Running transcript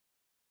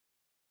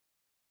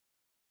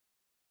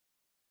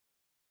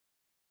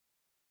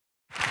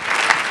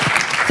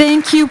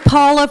Thank you,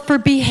 Paula, for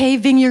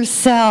behaving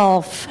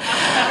yourself.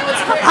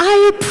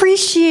 I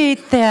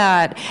appreciate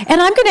that. And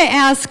I'm going to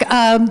ask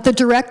the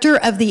director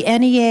of the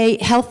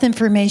NEA Health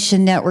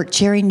Information Network,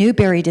 Jerry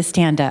Newberry, to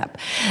stand up.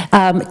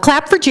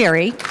 Clap for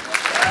Jerry.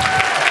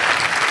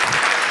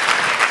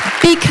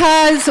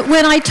 Because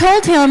when I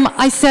told him,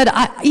 I said,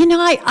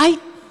 I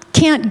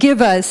can't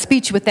give a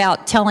speech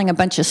without telling a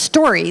bunch of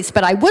stories,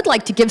 but I would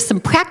like to give some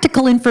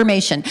practical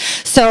information.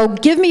 So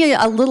give me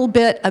a little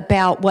bit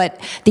about what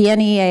the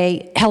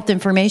NEA Health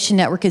Information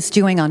Network is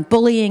doing on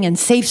bullying and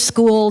safe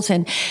schools.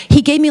 And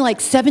he gave me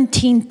like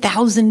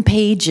 17,000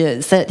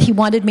 pages that he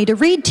wanted me to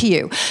read to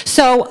you.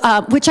 So,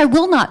 which I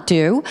will not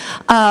do,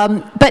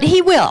 but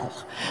he will.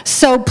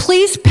 So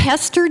please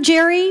pester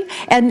Jerry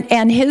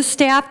and his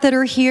staff that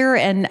are here,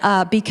 and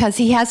because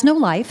he has no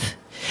life.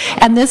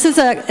 And this is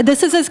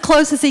as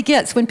close as he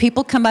gets when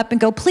people come up and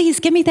go, please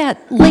give me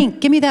that link,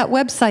 give me that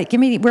website, give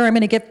me where I'm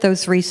going to get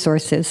those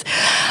resources.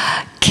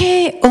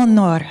 Qué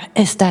honor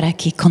estar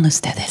aquí con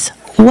ustedes.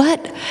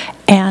 What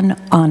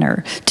an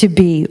honor to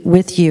be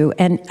with you.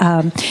 And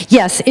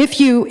yes,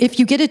 if you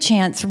get a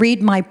chance,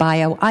 read my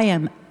bio. I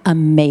am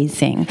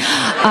amazing,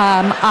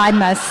 I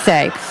must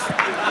say.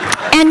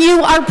 And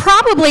you are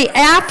probably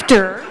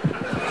after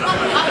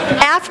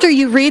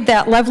you read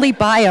that lovely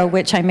bio,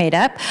 which I made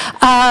up,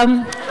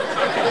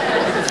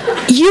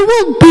 you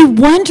will be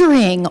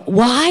wondering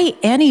why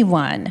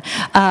anyone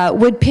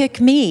would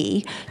pick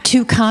me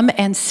to come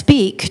and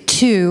speak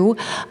to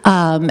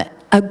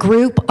a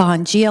group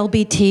on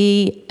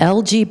GLBT,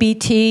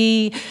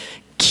 LGBT,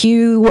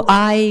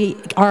 QI,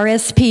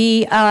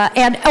 RSP,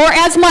 or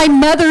as my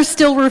mother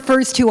still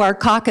refers to our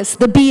caucus,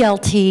 the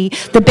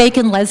BLT, the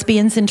bacon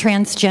lesbians and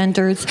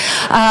transgenders.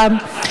 I'm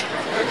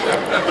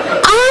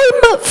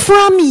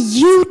from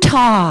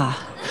Utah.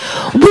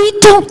 We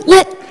don't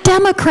let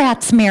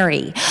Democrats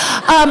marry.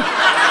 Why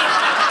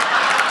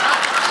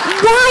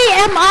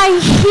am I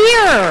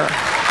here?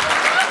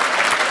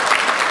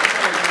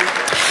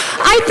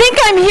 I think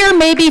I'm here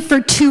maybe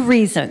for two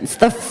reasons.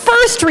 The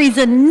first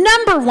reason,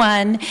 number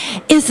one,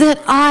 is that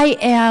I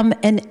am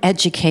an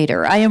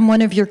educator. I am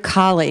one of your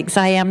colleagues.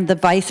 I am the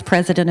vice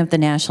president of the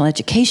National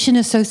Education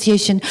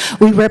Association.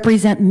 We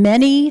represent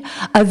many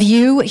of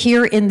you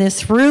here in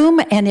this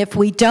room, and if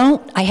we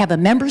don't, I have a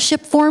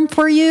membership form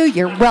for you.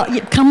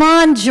 Come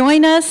on,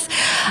 join us.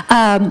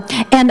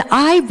 And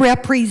I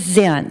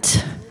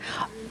represent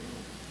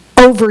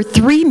over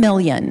 3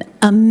 million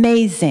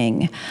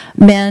amazing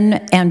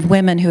men and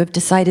women who have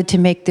decided to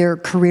make their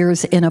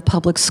careers in a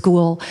public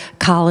school,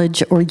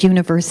 college, or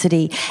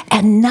university,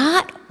 and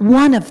not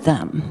one of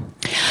them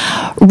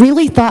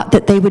really thought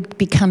that they would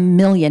become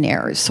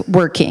millionaires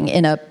working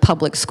in a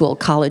public school,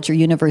 college, or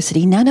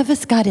university. None of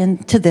us got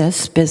into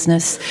this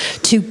business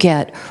to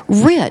get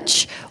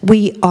rich.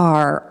 We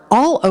are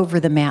all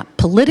over the map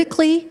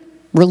politically,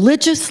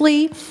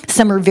 religiously.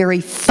 Some are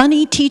very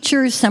funny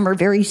teachers, some are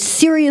very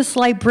serious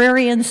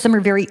librarians, some are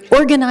very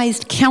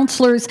organized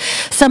counselors,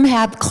 some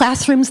have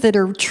classrooms that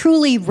are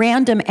truly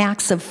random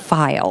acts of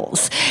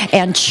files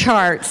and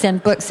charts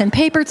and books and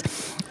papers.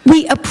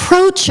 We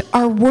approach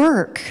our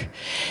work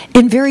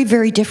in very,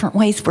 very different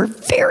ways. We're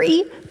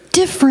very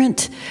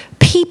different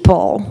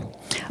people,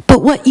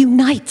 but what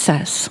unites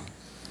us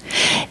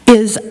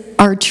is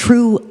our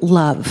true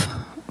love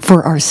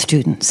for our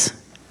students.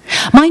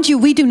 Mind you,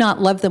 we do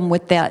not love them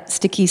with that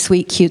sticky,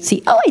 sweet,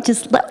 cutesy, oh, I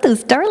just love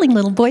those darling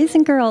little boys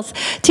and girls.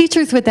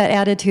 Teachers with that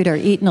attitude are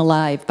eaten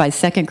alive by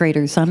second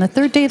graders on the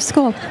third day of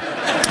school.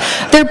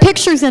 Their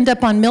pictures end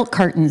up on milk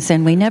cartons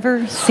and we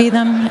never see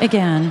them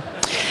again.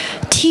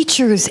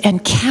 Teachers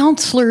and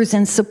counselors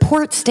and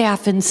support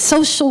staff and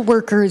social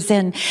workers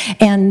and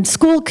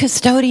school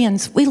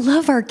custodians, we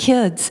love our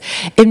kids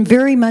in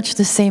very much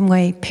the same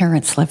way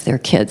parents love their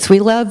kids. We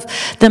love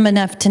them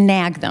enough to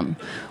nag them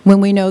when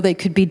we know they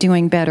could be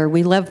doing better.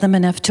 We love them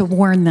enough to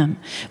warn them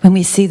when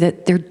we see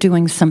that they're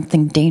doing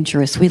something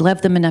dangerous. We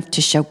love them enough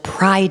to show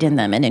pride in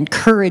them and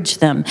encourage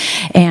them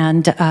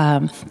and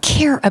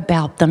care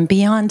about them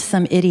beyond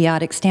some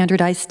idiotic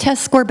standardized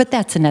test score, but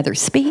that's another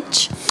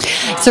speech.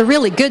 It's a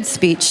really good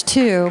speech,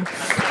 too.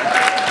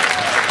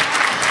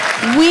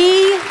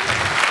 We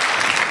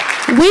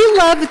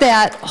love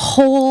that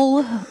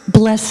whole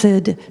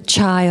blessed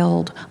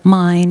child,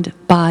 mind,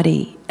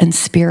 body, and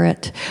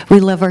spirit.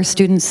 We love our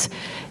students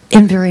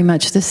in very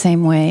much the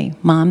same way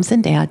moms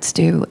and dads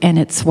do, and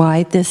it's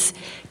why this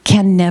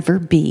can never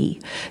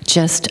be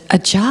just a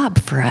job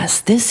for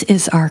us. This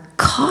is our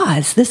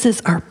cause. This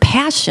is our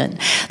passion.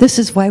 This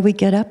is why we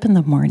get up in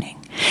the morning.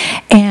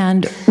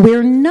 And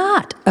we're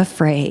not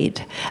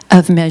afraid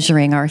of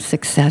measuring our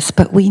success,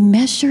 but we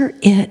measure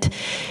it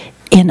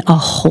in a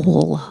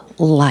whole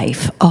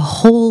life, a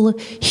whole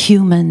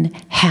human,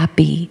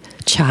 happy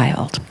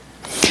child.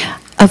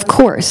 Of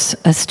course,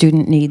 a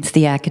student needs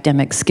the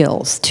academic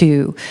skills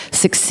to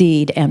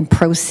succeed and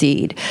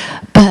proceed,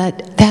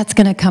 but that's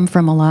going to come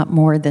from a lot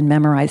more than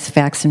memorize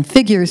facts and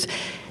figures.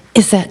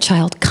 Is that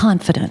child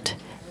confident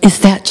Is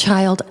that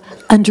child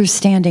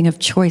understanding of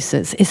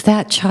choices? Is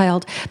that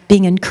child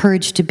being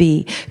encouraged to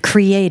be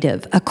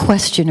creative, a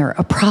questioner,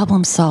 a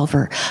problem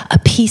solver, a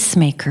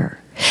peacemaker?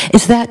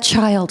 Is that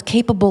child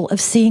capable of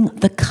seeing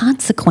the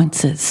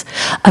consequences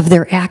of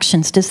their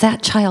actions? Does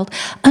that child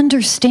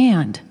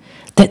understand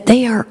that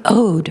they are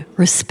owed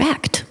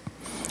respect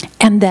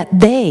and that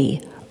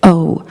they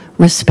owe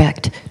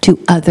respect to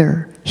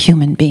other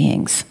human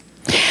beings?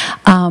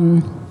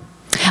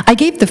 I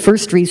gave the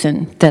first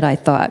reason that I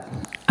thought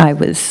I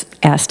was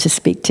asked to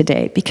speak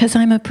today, because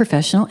I'm a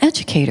professional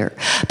educator.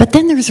 But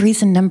then there's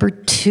reason number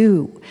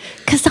 2,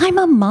 because I'm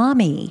a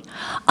mommy.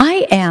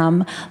 I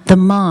am the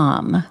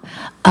mom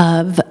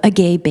of a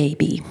gay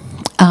baby.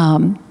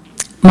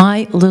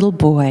 My little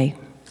boy,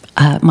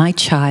 my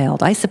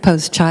child, I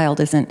suppose child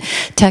isn't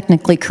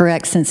technically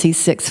correct since he's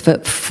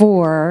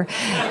 6'4",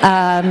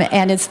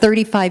 and is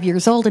 35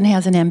 years old and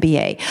has an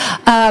MBA.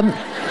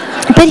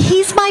 But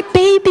he's my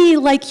baby,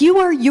 like you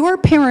are your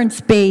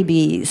parents'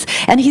 babies.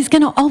 And he's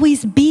going to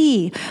always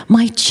be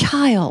my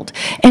child.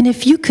 And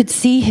if you could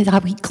see how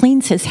he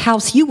cleans his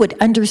house, you would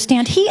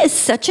understand he is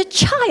such a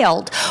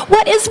child.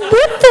 What is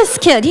with this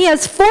kid? He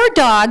has 4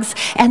 dogs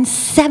and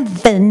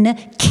 7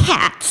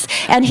 cats.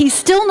 And he's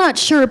still not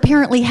sure,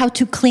 apparently, how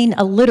to clean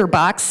a litter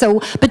box. So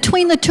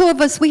between the two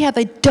of us, we have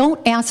a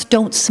don't ask,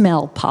 don't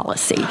smell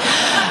policy,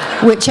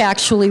 which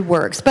actually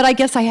works. But I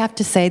guess I have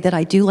to say that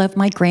I do love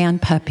my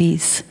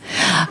grandpuppies.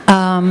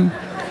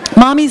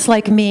 Mommies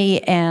like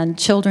me and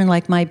children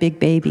like my big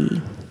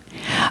baby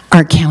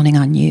are counting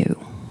on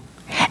you,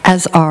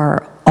 as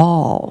are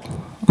all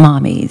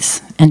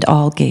mommies and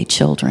all gay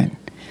children,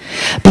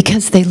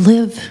 because they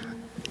live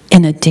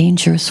in a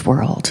dangerous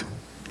world.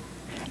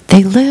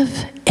 They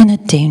live in a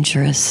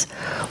dangerous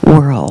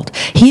world.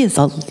 He is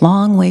a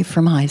long way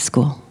from high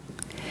school,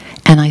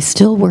 and I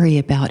still worry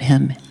about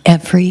him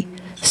every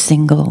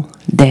single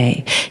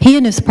day. He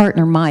and his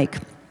partner, Mike,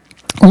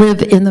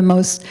 live in the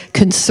most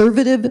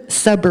conservative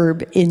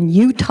suburb in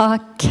Utah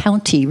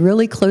County,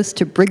 really close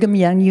to Brigham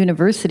Young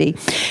University.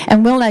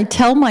 And when I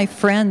tell my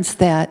friends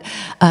that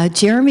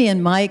Jeremy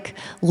and Mike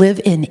live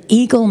in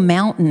Eagle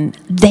Mountain,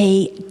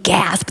 they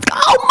gasp,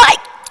 "Oh my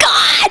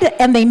God!"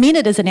 And they mean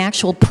it as an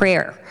actual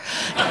prayer.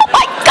 "Oh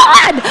my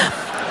God!"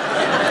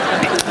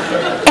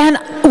 And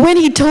when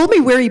he told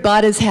me where he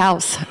bought his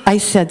house, I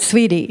said,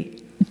 "Sweetie,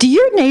 do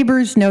your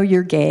neighbors know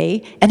you're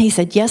gay?" And he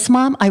said, "Yes,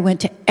 Mom. I went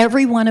to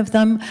every one of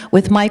them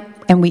with Mike,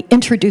 and we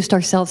introduced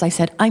ourselves. I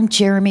said, 'I'm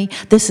Jeremy.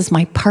 This is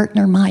my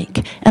partner,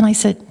 Mike.'" And I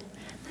said,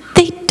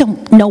 "They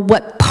don't know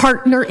what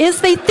partner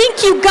is. They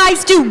think you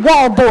guys do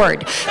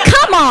wallboard.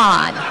 Come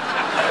on."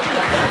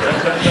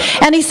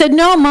 And he said,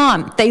 "No,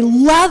 Mom, they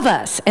love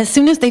us." As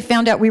soon as they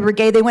found out we were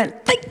gay, they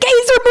went, "The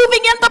gays are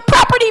moving in. The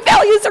property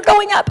values are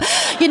going up."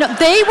 You know,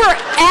 they were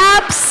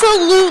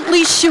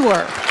absolutely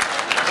sure.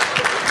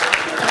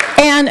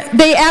 And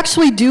they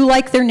actually do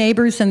like their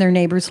neighbors, and their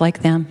neighbors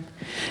like them.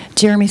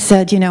 Jeremy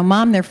said, "You know,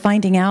 Mom, they're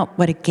finding out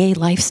what a gay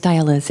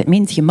lifestyle is. It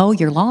means you mow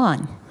your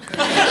lawn.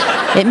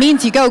 It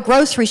means you go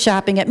grocery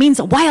shopping. It means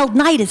a wild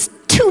night is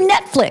 2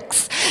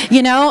 Netflix,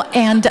 you know?"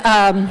 And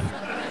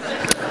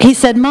he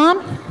said,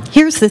 "Mom,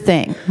 here's the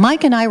thing.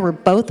 Mike and I were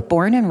both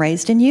born and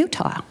raised in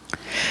Utah.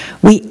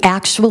 We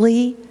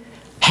actually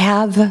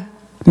have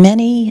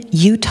many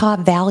Utah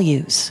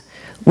values.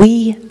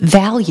 We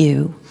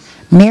value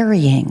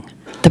marrying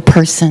the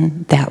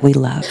person that we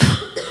love.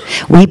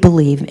 We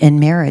believe in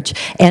marriage."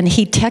 And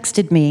he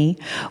texted me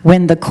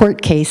when the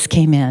court case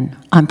came in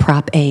on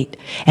Prop 8.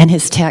 And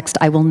his text,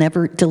 I will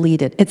never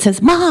delete it. It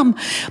says, "Mom,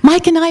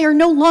 Mike and I are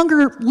no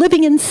longer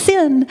living in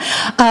sin,"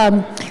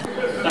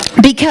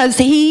 because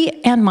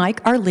he and Mike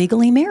are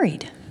legally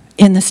married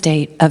in the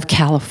state of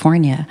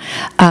California.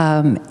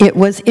 It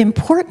was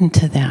important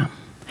to them.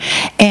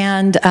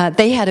 And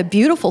they had a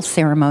beautiful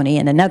ceremony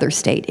in another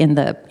state, in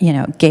the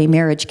gay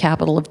marriage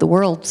capital of the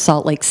world,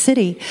 Salt Lake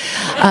City,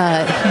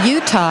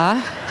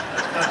 Utah,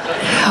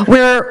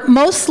 where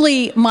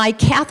mostly my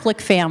Catholic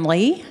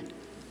family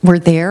were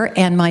there,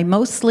 and my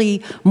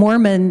mostly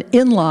Mormon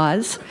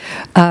in-laws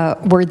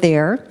were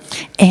there,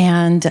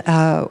 and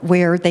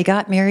where they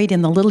got married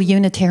in the little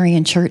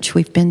Unitarian church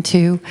we've been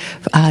to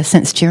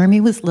since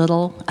Jeremy was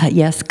little.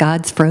 Yes,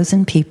 God's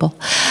frozen people.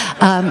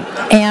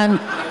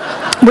 And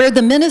where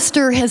the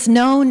minister has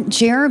known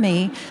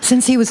Jeremy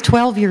since he was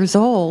 12 years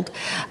old,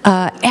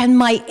 and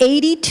my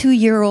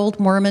 82-year-old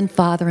Mormon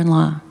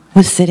father-in-law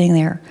was sitting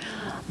there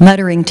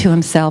muttering to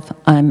himself,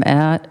 "I'm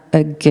at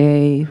a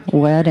gay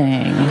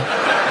wedding."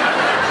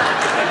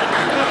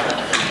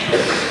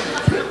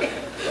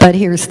 But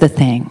here's the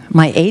thing.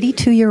 My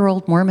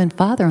 82-year-old Mormon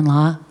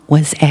father-in-law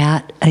was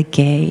at a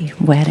gay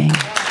wedding.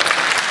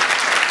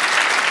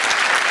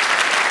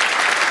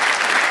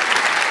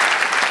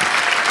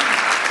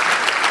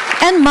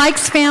 And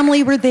Mike's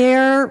family were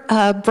there,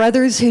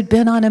 brothers who'd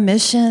been on a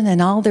mission,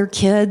 and all their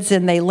kids,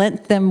 and they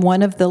lent them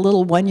one of the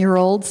little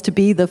 1-year-olds to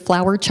be the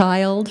flower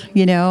child,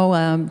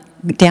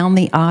 down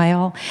the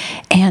aisle.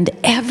 And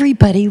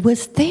everybody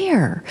was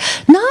there.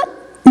 Not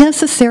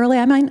necessarily.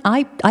 I mean,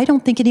 I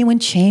don't think anyone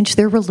changed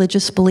their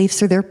religious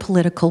beliefs or their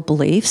political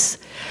beliefs.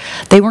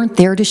 They weren't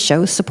there to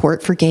show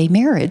support for gay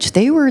marriage.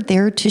 They were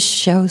there to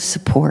show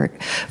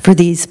support for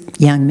these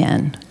young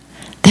men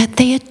that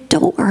they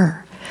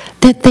adore,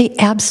 that they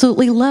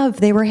absolutely love.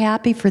 They were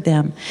happy for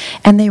them,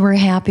 and they were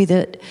happy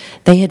that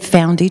they had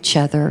found each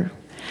other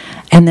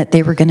and that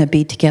they were going to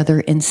be together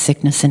in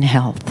sickness and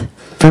health,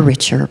 for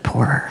richer or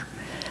poorer,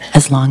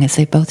 as long as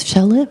they both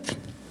shall live.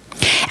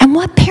 And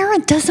what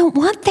parent doesn't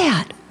want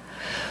that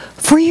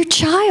for your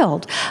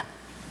child?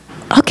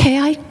 Okay,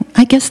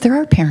 I guess there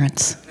are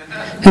parents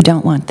who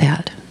don't want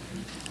that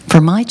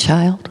for my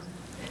child,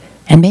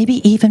 and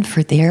maybe even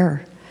for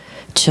their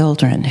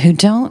children, who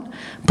don't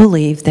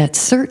believe that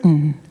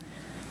certain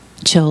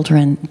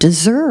children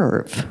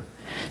deserve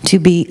to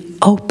be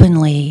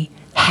openly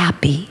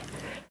happy